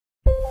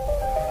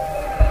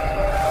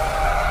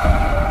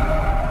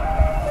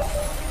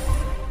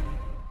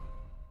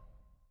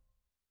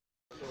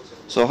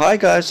So hi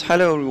guys,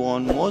 hello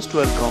everyone, most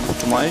welcome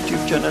to my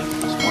YouTube channel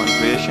Usman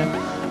Creation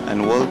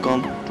and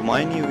welcome to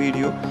my new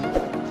video.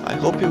 I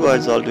hope you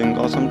guys are doing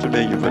awesome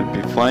today. You will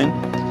be fine.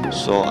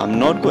 So I'm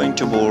not going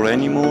to bore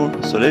anymore,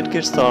 so let's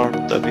get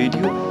started the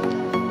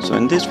video. So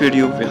in this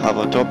video we have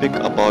a topic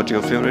about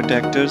your favorite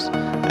actors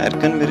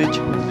Erkan Meriç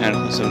and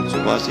Hazal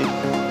Subaşi.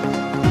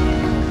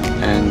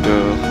 And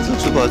Hazal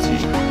Subaşi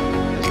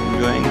is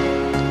enjoying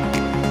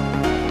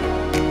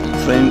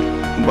friend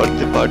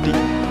birthday party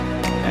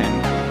and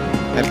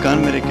Erkan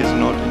Meriç is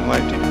not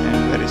invited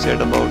and very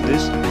sad about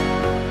this.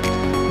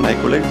 I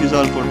collect these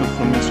all photos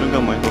from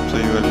Instagram. I hope so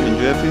you will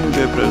enjoy. If you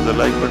enjoy, press the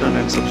like button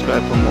and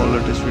subscribe for more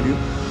latest video.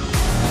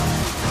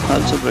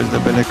 Also press the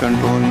bell icon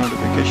to all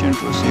notification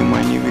to see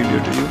my new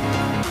video to you,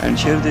 and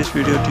share this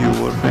video to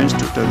your friends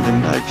to tell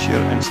them like,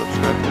 share and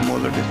subscribe for more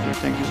latest video.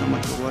 Thank you so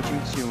much for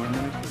watching. See you on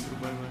the next video.